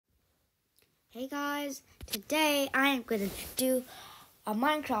Hey guys, today I am going to do a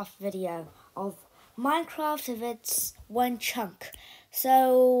Minecraft video of Minecraft if it's one chunk.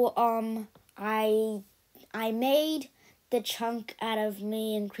 So I made the chunk out of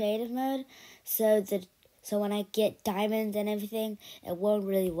me in creative mode so when I get diamonds and everything it won't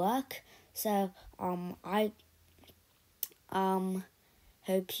really work. So I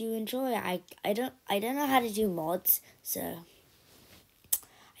hope you enjoy. I don't know how to do mods, so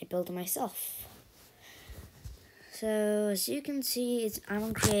I built it myself. So as you can see, I'm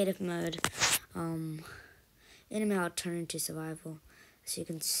in creative mode. In a minute I'll turn into survival. As you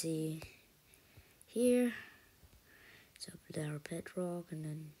can see here, it's up there bedrock and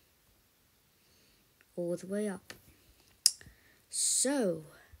then all the way up. So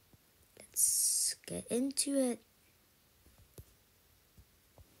let's get into it.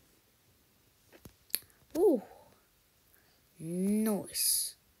 Ooh,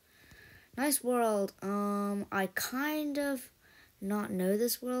 nice. Nice world. I kind of not know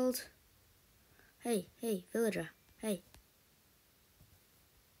this world. Hey, villager. Hey.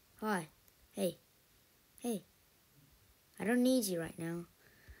 Hi. Hey. I don't need you right now.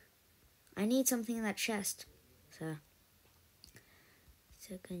 I need something in that chest. So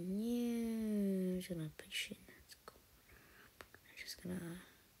can you just gonna put shit in that. I'm just gonna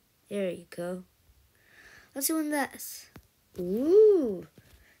there you go. Let's do one of this. Ooh.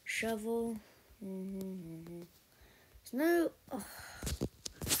 Shovel. No. Oh.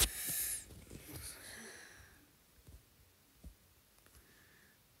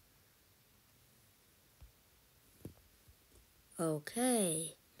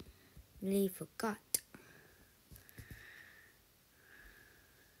 Okay. Really forgot.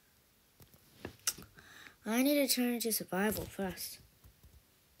 I need to turn into survival first.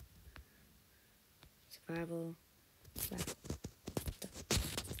 Survival.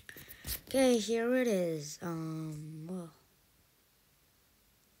 Okay, here it is. Well,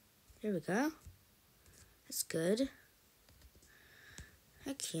 here we go. That's good.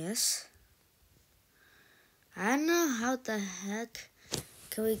 Heck yes. I don't know how the heck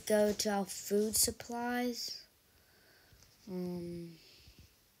can we go to our food supplies.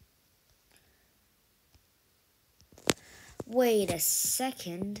 Wait a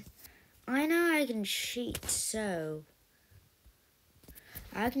second. I know I can cheat, so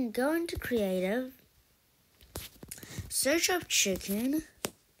I can go into creative, search up chicken.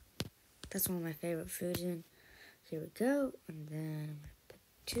 That's one of my favorite foods. And here we go. And then I'm gonna put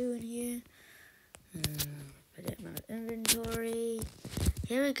 2 in here. Put it in my inventory.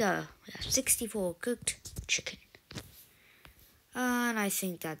 Here we go. We have 64 cooked chicken. And I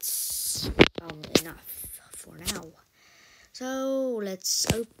think that's enough for now. So let's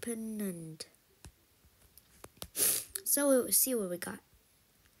open and we'll see what we got.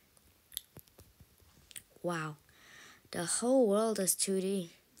 Wow, the whole world is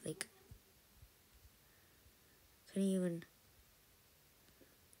 2D. Like, couldn't even.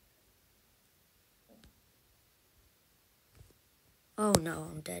 Oh no,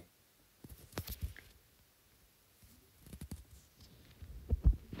 I'm dead.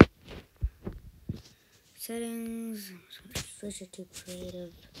 Settings. Switch it to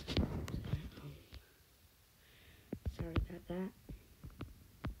creative. Sorry about that.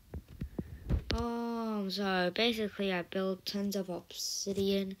 So basically I built tons of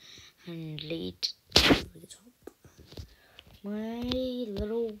obsidian and laid over the top. My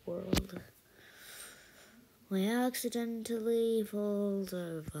little world. I accidentally fold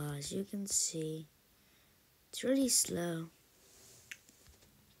over, as you can see. It's really slow.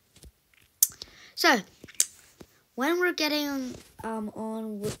 So, when we're getting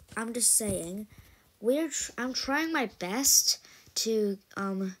on, I'm just saying, I'm trying my best to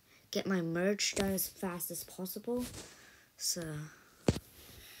get my merch done as fast as possible. So,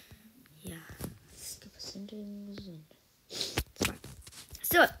 yeah, skip settings and it's fine. Let's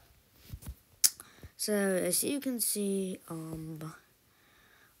do it. So as you can see, I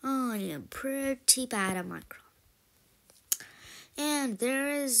am pretty bad at Minecraft, and there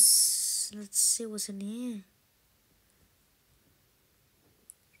is. Let's see what's in here.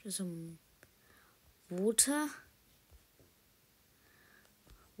 There's some water,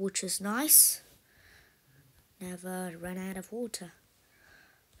 which is nice. Never run out of water.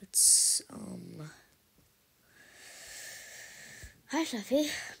 Let's Hi Fluffy,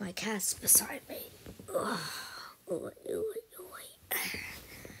 my cat's beside me.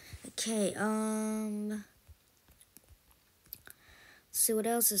 Okay, let's see what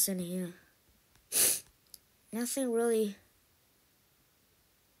else is in here. Nothing really.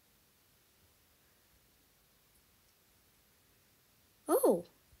 Oh,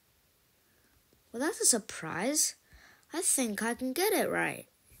 Well, that's a surprise. I think I can get it right.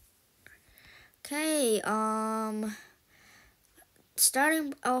 Okay,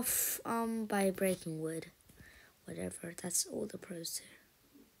 starting off by breaking wood. Whatever, that's all the pros do.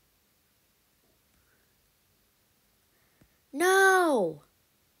 No!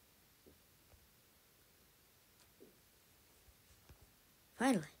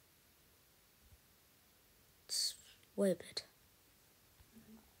 Finally. It's way a bit.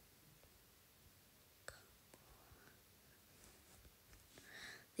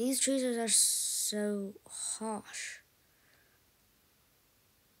 These trees are so harsh.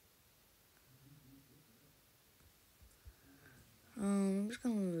 I'm just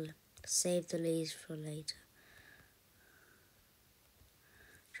gonna save the leaves for later.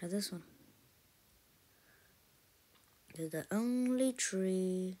 Try this one. They're the only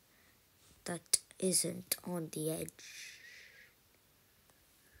tree that isn't on the edge.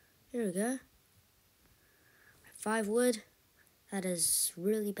 Here we go. 5 wood. That is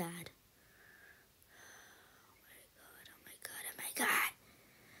really bad. Oh my god, oh my god, oh my god.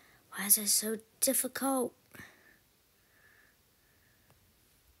 Why is it so difficult?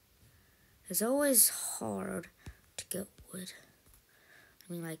 It's always hard to get wood.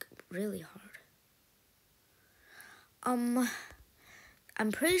 I mean, like, really hard. I'm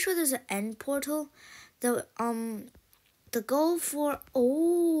pretty sure there's an end portal. The goal for,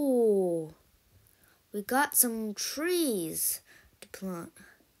 we got some trees to plant.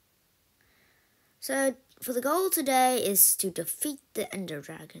 So, for the goal today is to defeat the Ender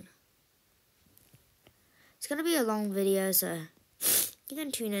Dragon. It's gonna be a long video, so you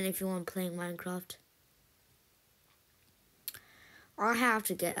can tune in if you want playing Minecraft. I have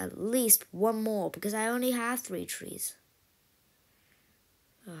to get at least one more because I only have 3 trees.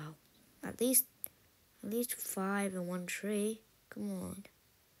 Oh, at least 5 in one tree. Come on.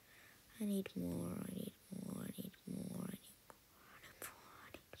 I need more, I need more, I need more, I need more, I need more,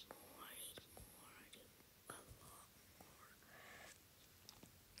 I need more, I need more, I need a lot more.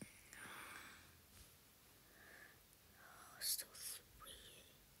 Oh, still 3.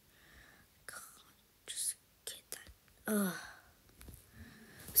 Can't just get that. Ugh.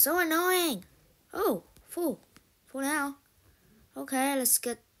 So annoying. Oh, full now. Okay, let's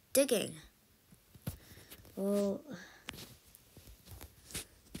get digging. Well,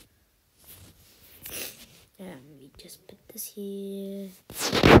 let me just put this here.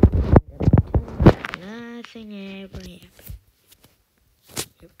 Nothing ever happened. Here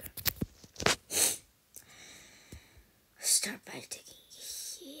we go. Start by digging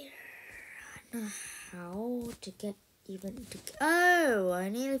here. I don't know how to get even to. Oh, I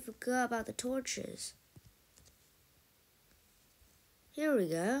nearly forgot about the torches. Here we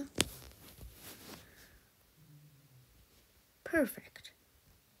go. Perfect.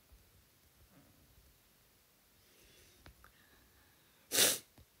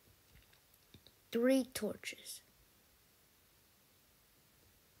 Three torches.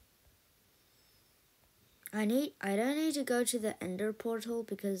 I don't need to go to the Ender portal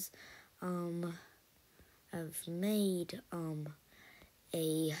because I've made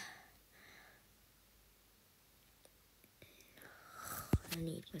I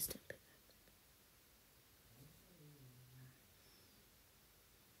need my stone pick.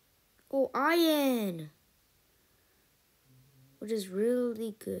 Oh, iron! Which is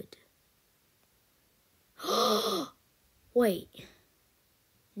really good. Wait.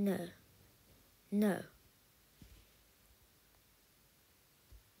 No.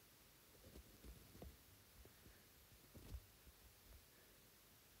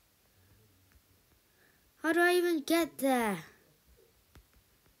 How do I even get there?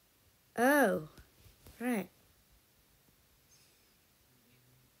 Oh, right.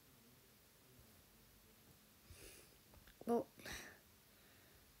 Well,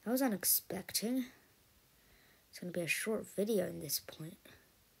 that was unexpected. It's going to be a short video in this point.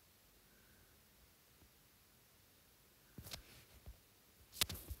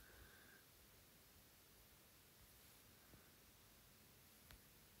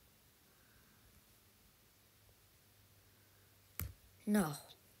 No.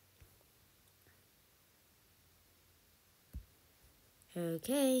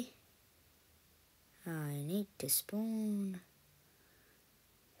 Okay. I need to spawn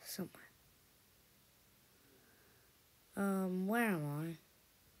somewhere. Where am I?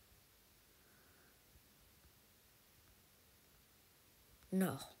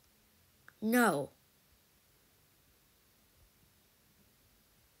 No.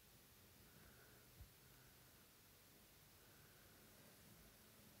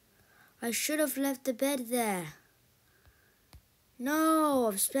 I should have left the bed there. No,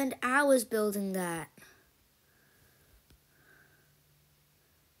 I've spent hours building that.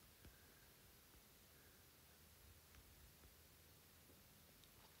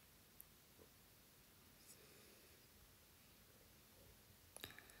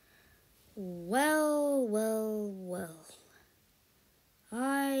 Well, well, well.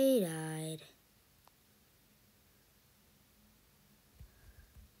 I died.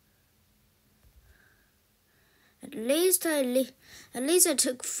 At least I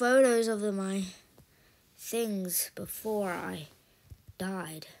took photos of my things before I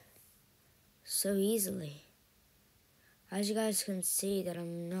died so easily. As you guys can see that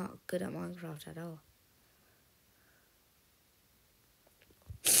I'm not good at Minecraft at all.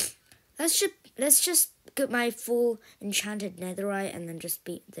 Let's just get my full enchanted netherite and then just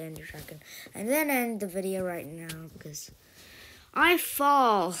beat the ender dragon. And then end the video right now because I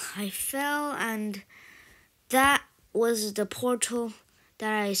fell and that was the portal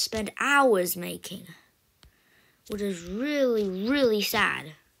that I spent hours making. Which is really, really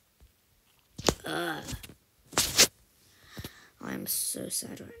sad. I'm so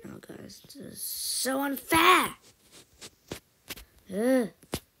sad right now, guys. This is so unfair.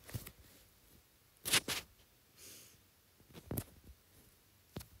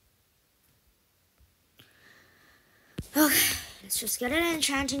 Okay, let's just get an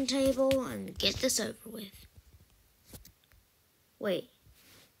enchanting table and get this over with. Wait.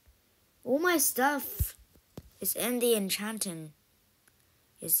 All my stuff is in the enchanting.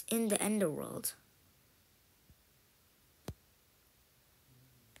 Is in the Ender world.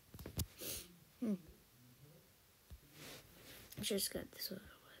 Let's just get this over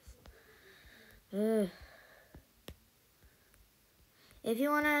with. If you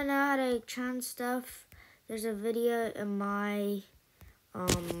want to know how to enchant stuff, there's a video in my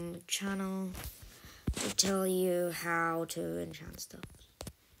channel to tell you how to enchant stuff.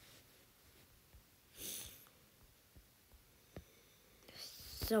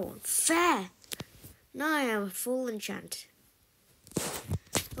 So unfair. Now I have a full enchant.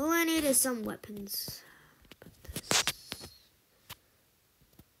 All I need is some weapons.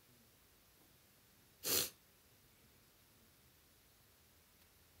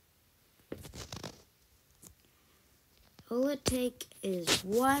 All it takes is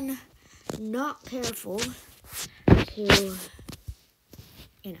one not careful to,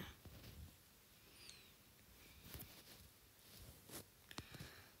 you know.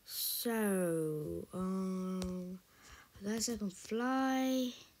 So, I guess I can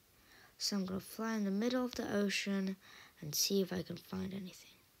fly. So I'm gonna fly in the middle of the ocean and see if I can find anything.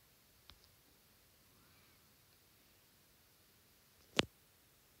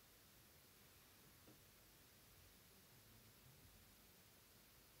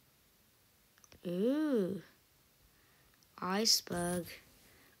 Ooh, iceberg.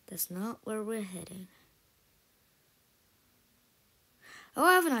 That's not where we're heading. Oh,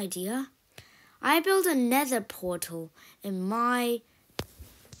 I have an idea. I built a nether portal in my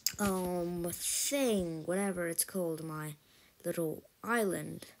thing, whatever it's called, my little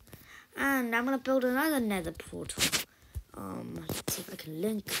island. And I'm gonna build another nether portal. Let's see if I can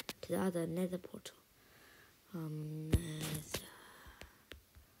link to the other nether portal. Nether.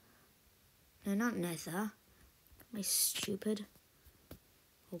 No, not nether. Am I stupid?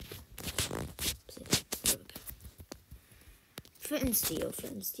 Oh. There we go. Flint and steel,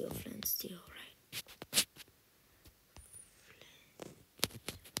 flint and steel, flint and steel, right.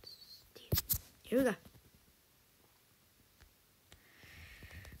 Here we go.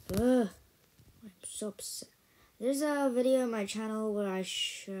 Ugh, I'm so upset. There's a video on my channel where I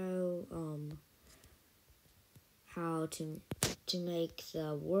show how to make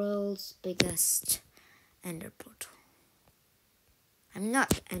the world's biggest ender portal. I'm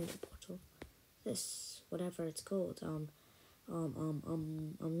not ender portal. This, whatever it's called,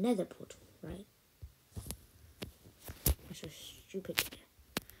 nether portal, right? I'm so stupid.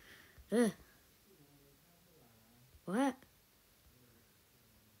 Ugh. What?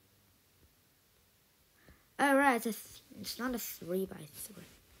 Oh, right, it's not a 3 by 3.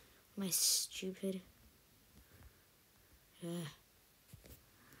 Am I stupid? Yeah.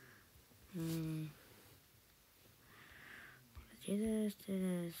 Do this,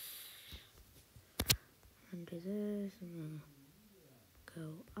 and do this, and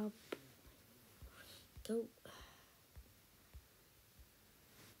go up, go.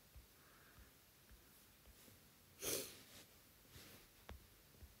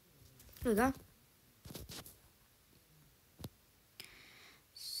 Here we go.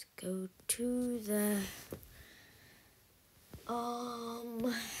 Let's go to the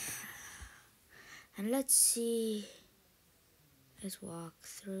and let's see. Let's walk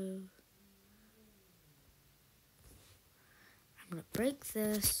through. I'm gonna break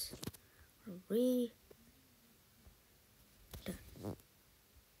this. Done.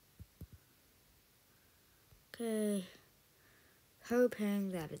 Okay.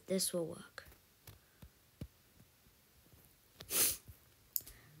 Hoping that this will work.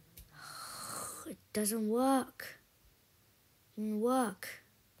 It doesn't work. It didn't work.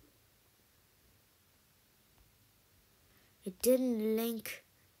 It didn't link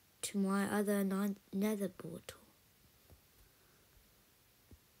to my other nether portal.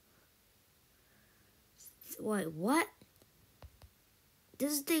 Wait, what?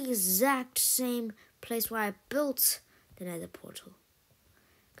 This is the exact same place where I built the nether portal.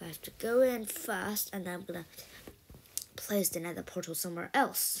 I have to go in first, and then I'm gonna place the nether portal somewhere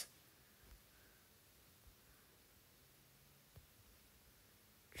else.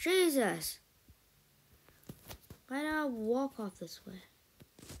 Jesus! Why did I walk off this way?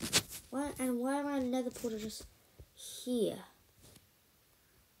 Why am I nether portal just here?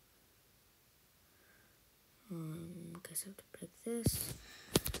 Guess I have to break this.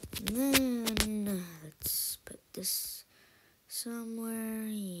 And then let's put this somewhere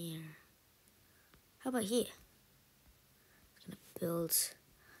here. How about here? I'm gonna build,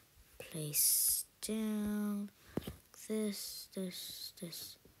 place down, this.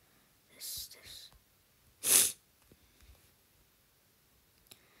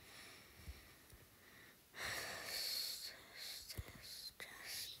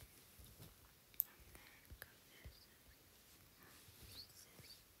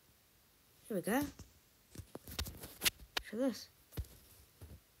 Here we go. For this.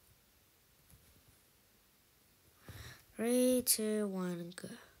 3, 2, 1, go.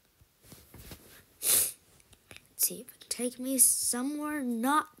 Let's see if it can take me somewhere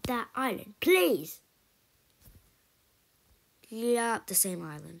not that island. Please! Yep, the same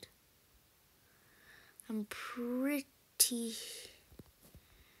island. I'm pretty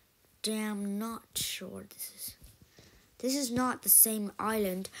damn not sure this is. This is not the same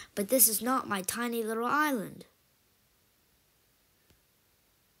island, but this is not my tiny little island.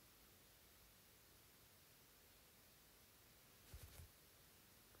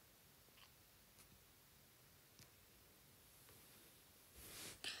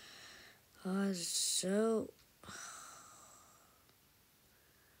 So,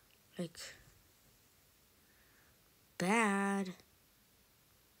 like, bad.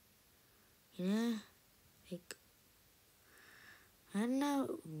 You know? Like, I don't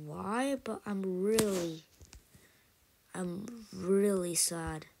know why, but I'm really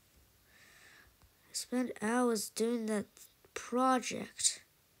sad. I spent hours doing that project.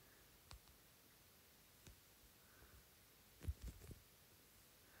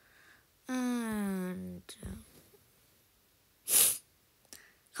 And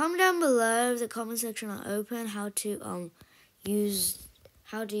comment down below, the comment section are open, how to use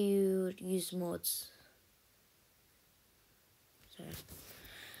mods.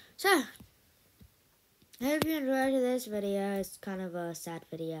 So I hope you enjoyed this video. It's kind of a sad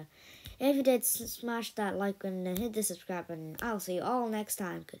video. If you did, smash that like button and hit the subscribe button. I'll see you all next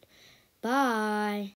time. Goodbye.